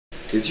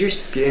Is your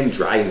skin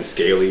dry and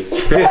scaly?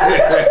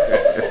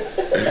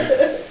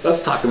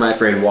 Let's talk to my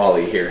friend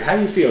Wally here. How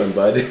you feeling,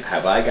 bud?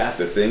 Have I got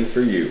the thing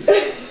for you?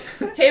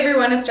 Hey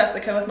everyone, it's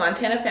Jessica with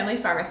Montana Family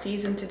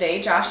Pharmacies, and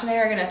today Josh and I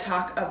are going to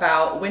talk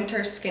about winter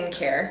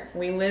skincare.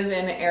 We live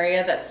in an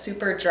area that's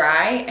super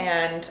dry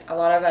and a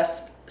lot of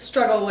us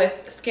struggle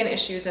with skin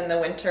issues in the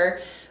winter.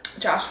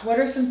 Josh, what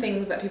are some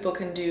things that people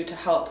can do to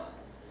help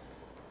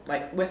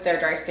with their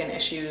dry skin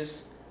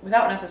issues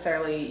without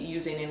necessarily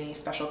using any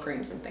special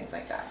creams and things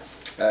like that?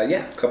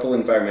 Yeah, a couple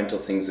environmental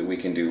things that we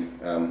can do.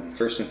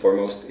 First and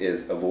foremost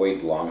is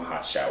avoid long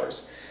hot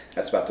showers.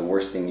 That's about the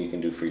worst thing you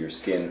can do for your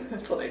skin.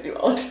 That's what I do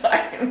all the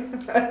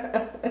time.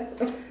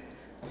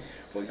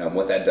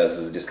 What that does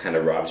is it just kind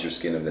of robs your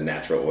skin of the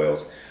natural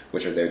oils,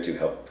 which are there to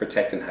help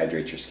protect and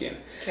hydrate your skin.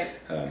 Okay.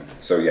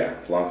 So yeah,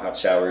 long hot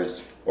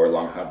showers or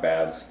long hot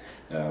baths,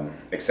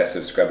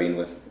 excessive scrubbing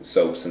with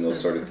soaps and those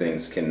sort of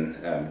things can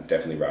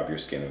definitely rob your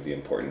skin of the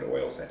important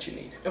oils that you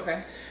need.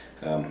 Okay.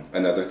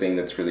 Another thing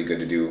that's really good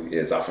to do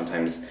is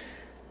oftentimes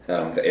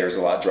the air is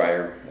a lot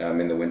drier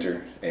in the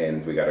winter,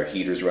 and we got our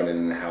heaters running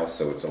in the house,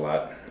 so it's a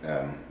lot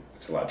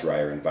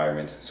drier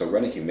environment. So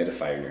run a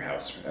humidifier in your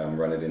house,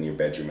 run it in your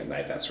bedroom at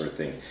night, that sort of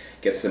thing.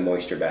 Get some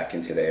moisture back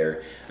into the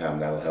air.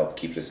 That'll help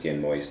keep the skin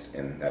moist,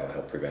 and that'll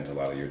help prevent a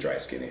lot of your dry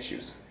skin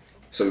issues.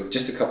 So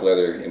just a couple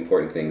other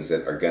important things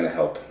that are going to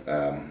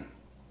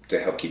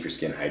help keep your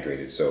skin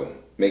hydrated. So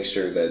make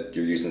sure that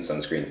you're using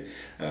sunscreen.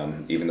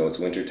 Even though it's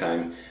winter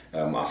time,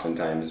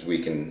 oftentimes we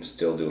can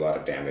still do a lot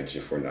of damage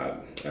if we're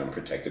not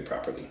protected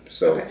properly.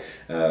 So,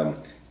 okay.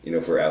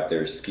 If we're out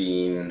there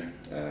skiing,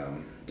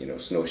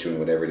 snowshoeing,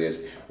 whatever it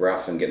is, we're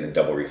often getting a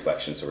double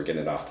reflection, so we're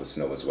getting it off the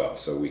snow as well.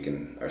 So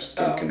our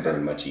skin can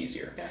burn much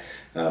easier.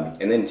 Yeah.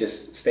 And then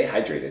just stay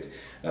hydrated,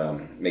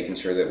 making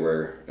sure that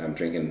we're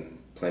drinking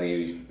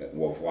plenty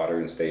of water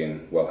and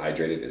staying well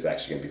hydrated is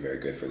actually going to be very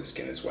good for the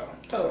skin as well.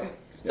 Okay.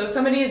 So if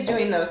somebody is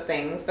doing those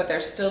things, but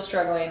they're still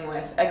struggling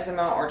with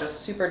eczema or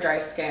just super dry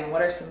skin,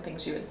 what are some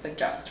things you would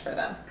suggest for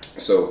them?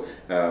 So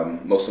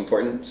most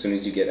important, as soon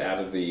as you get out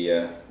of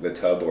the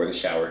tub or the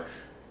shower,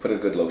 put a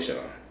good lotion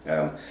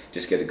on.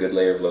 Just get a good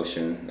layer of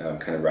lotion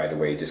kind of right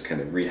away, just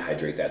kind of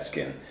rehydrate that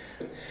skin.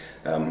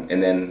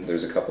 And then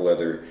there's a couple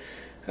other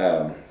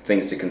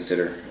things to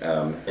consider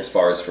as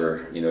far as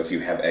for, if you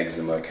have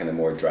eczema, kind of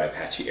more dry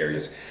patchy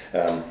areas,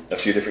 a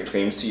few different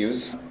creams to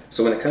use.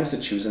 So when it comes to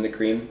choosing the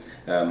cream,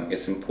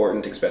 it's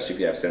important, especially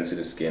if you have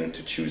sensitive skin,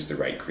 to choose the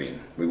right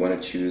cream. We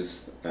want to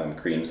choose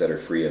creams that are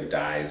free of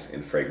dyes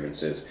and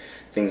fragrances,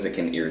 things that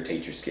can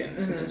irritate your skin.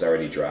 Mm-hmm. Since it's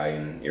already dry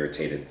and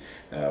irritated,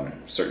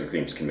 certain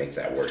creams can make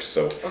that worse.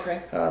 So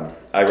okay.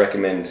 I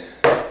recommend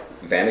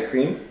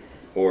Vanicream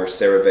or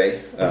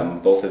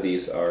CeraVe. Both of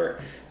these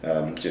are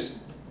just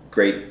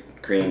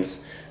great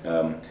creams,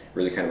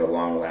 really kind of a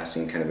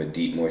long-lasting, kind of a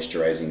deep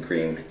moisturizing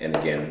cream, and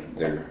again,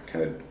 they're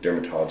kind of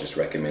dermatologist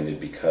recommended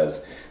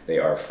because they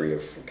are free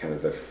of kind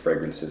of the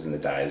fragrances and the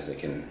dyes that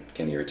can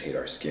irritate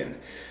our skin.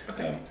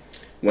 Okay.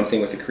 One thing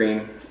with the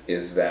cream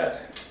is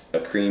that a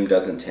cream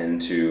doesn't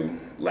tend to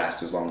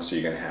last as long, so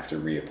you're going to have to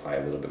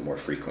reapply a little bit more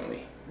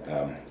frequently.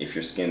 If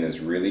your skin is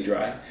really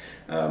dry,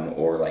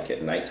 or like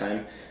at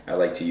nighttime, I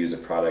like to use a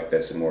product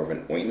that's more of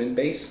an ointment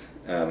base.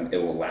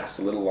 It will last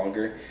a little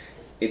longer.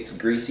 It's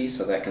greasy,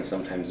 so that can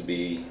sometimes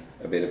be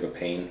a bit of a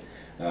pain,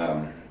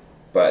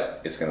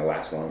 but it's going to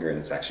last longer, and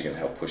it's actually going to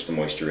help push the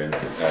moisture in.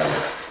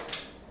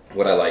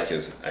 What I like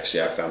is,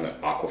 actually I found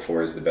that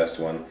Aquaphor is the best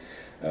one.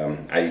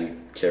 I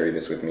carry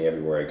this with me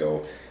everywhere I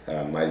go.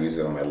 I use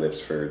it on my lips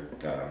for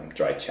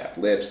dry chapped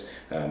lips.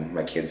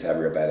 My kids have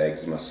real bad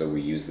eczema, so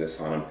we use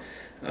this on them.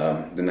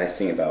 The nice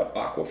thing about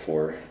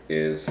Aquaphor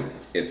is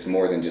it's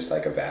more than just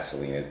like a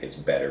Vaseline. It's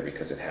better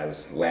because it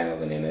has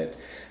lanolin in it,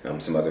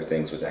 some other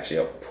things which actually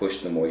help push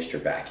the moisture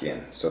back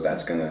in. So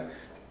that's going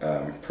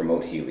to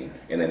promote healing.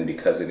 And then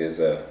because it is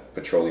a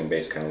petroleum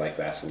based, kind of like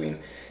Vaseline,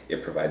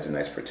 it provides a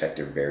nice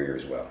protective barrier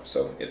as well.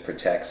 So it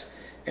protects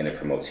and it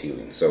promotes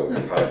healing. So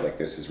a product like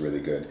this is really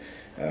good.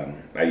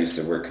 I used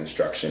to work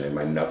construction, and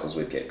my knuckles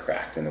would get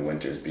cracked in the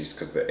winters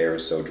because the air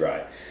is so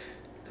dry.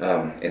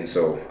 And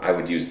so I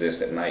would use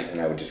this at night,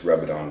 and I would just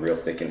rub it on real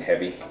thick and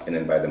heavy, and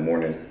then by the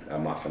morning,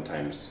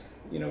 oftentimes,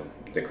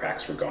 the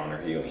cracks were gone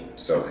or healing.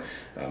 So,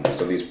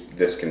 so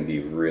this can be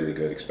really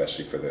good,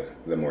 especially for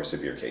the more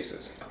severe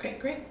cases. Okay,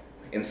 great.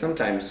 And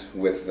sometimes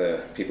with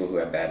people who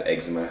have bad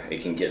eczema,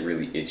 it can get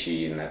really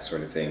itchy and that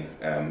sort of thing,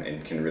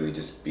 and can really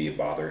just be a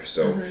bother.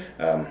 So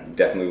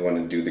definitely want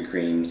to do the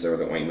creams or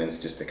the ointments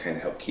just to kind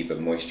of help keep it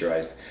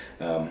moisturized.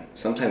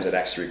 Sometimes it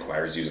actually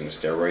requires using a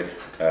steroid.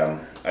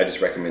 I just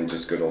recommend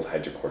just good old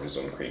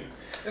hydrocortisone cream.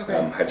 Okay.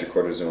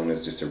 Hydrocortisone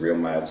is just a real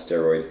mild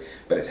steroid,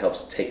 but it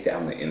helps take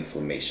down the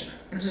inflammation.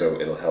 So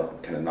it'll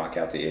help kind of knock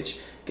out the itch,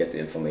 get the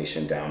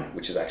inflammation down,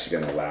 which is actually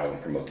going to allow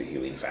and promote the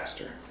healing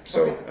faster.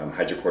 So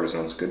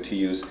hydrocortisone is good to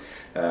use.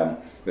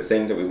 The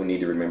thing that we will need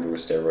to remember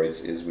with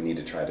steroids is we need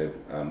to try to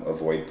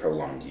avoid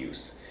prolonged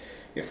use.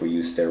 If we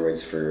use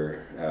steroids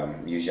for,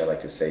 usually I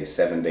like to say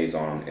 7 days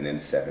on and then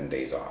 7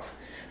 days off.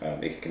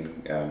 It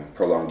can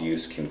prolonged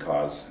use can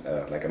cause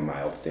like a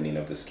mild thinning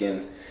of the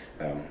skin.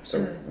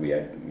 So we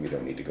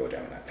don't need to go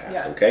down that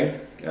path, okay?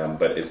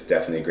 But it's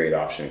definitely a great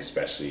option,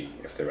 especially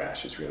if the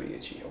rash is really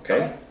itchy,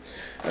 okay?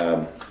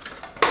 A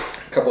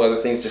couple other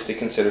things just to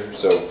consider.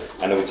 So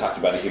I know we talked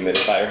about a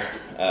humidifier.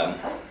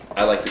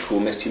 I like the Cool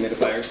Mist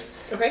humidifiers.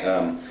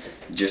 Okay.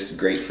 Just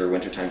great for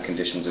wintertime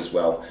conditions as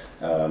well,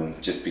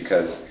 just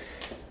because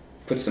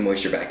puts the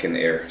moisture back in the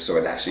air, so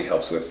it actually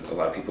helps with, a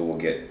lot of people will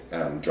get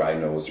dry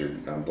nose or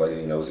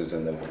bloody noses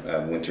in the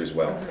winter as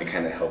well. It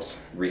kind of helps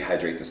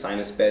rehydrate the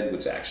sinus bed,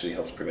 which actually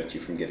helps prevent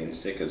you from getting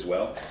sick as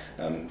well.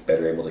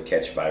 Better able to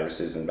catch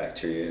viruses and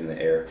bacteria in the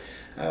air,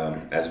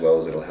 as well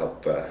as it'll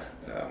help,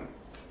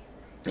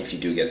 if you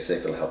do get sick,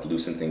 it'll help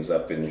loosen things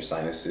up in your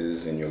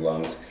sinuses and your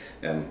lungs,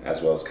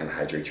 as well as kind of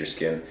hydrate your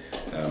skin.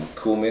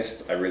 Cool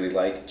Mist I really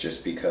like,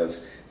 just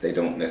because they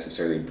don't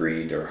necessarily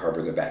breed or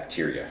harbor the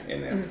bacteria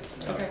in them.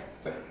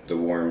 The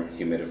warm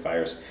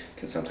humidifiers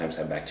can sometimes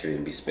have bacteria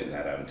and be spitting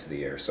that out into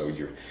the air, so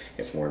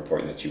it's more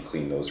important that you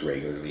clean those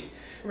regularly.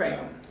 Right.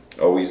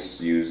 Always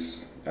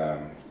use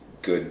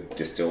good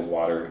distilled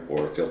water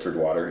or filtered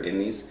water in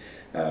these,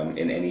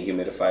 in any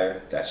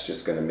humidifier. That's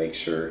just going to make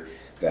sure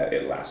that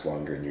it lasts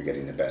longer and you're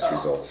getting the best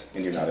results,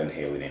 and you're not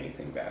inhaling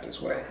anything bad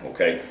as well,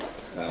 okay?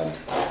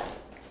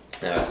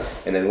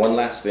 And then one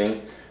last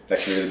thing that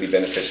can really be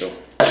beneficial,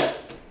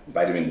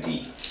 vitamin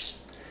D.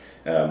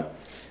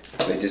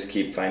 They just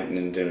keep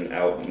finding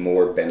out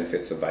more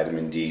benefits of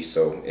vitamin D,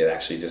 so it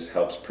actually just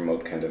helps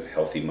promote kind of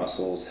healthy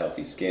muscles,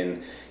 healthy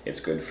skin. It's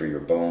good for your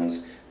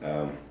bones.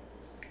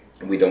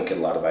 We don't get a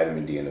lot of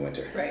vitamin D in the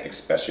winter,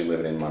 especially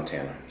living in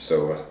Montana.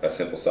 So a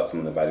simple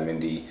supplement of vitamin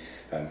D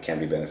can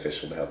be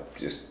beneficial to help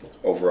just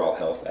overall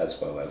health, as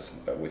well as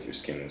with your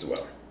skin as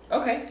well.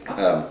 Okay,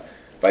 awesome.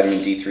 Vitamin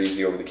D3 is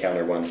the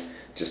over-the-counter one.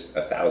 Just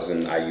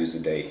 1,000 IUs a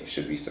day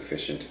should be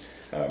sufficient,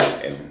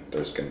 and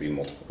there's going to be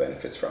multiple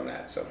benefits from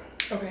that. So,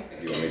 you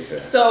want me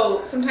to?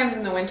 So sometimes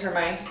in the winter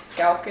my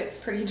scalp gets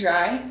pretty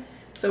dry.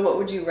 So what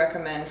would you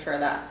recommend for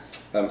that?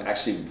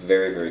 Actually,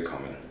 very, very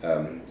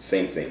common.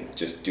 Same thing,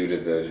 just due to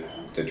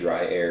the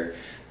dry air,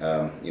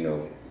 you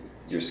know,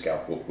 your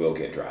scalp will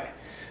get dry.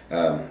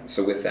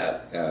 So with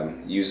that,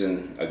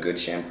 using a good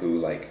shampoo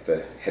like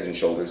the Head and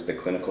Shoulders, the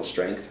Clinical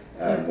Strength,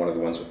 one of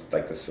the ones with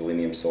like the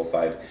selenium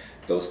sulfide,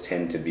 those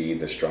tend to be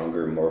the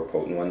stronger, more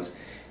potent ones.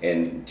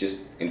 And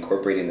just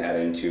incorporating that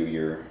into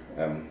your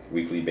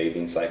weekly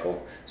bathing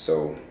cycle,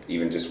 so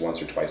even just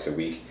once or twice a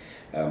week.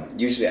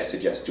 Usually I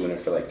suggest doing it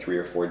for like 3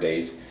 or 4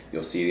 days.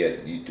 You'll see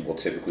that you will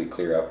typically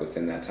clear up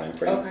within that time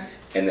frame.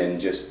 And then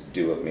just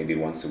do it maybe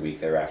once a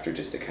week thereafter,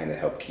 just to kind of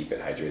help keep it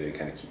hydrated and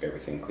kind of keep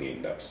everything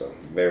cleaned up. So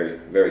very,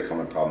 very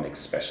common problem,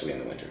 especially in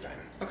the winter time.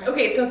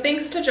 Okay, so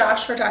thanks to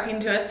Josh for talking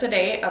to us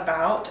today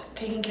about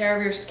taking care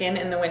of your skin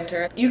in the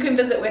winter. You can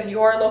visit with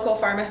your local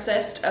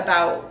pharmacist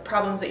about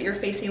problems that you're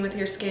facing with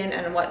your skin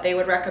and what they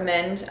would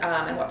recommend,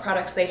 and what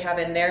products they have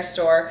in their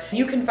store.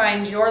 You can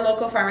find your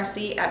local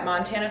pharmacy at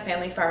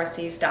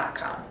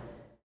montanafamilypharmacies.com.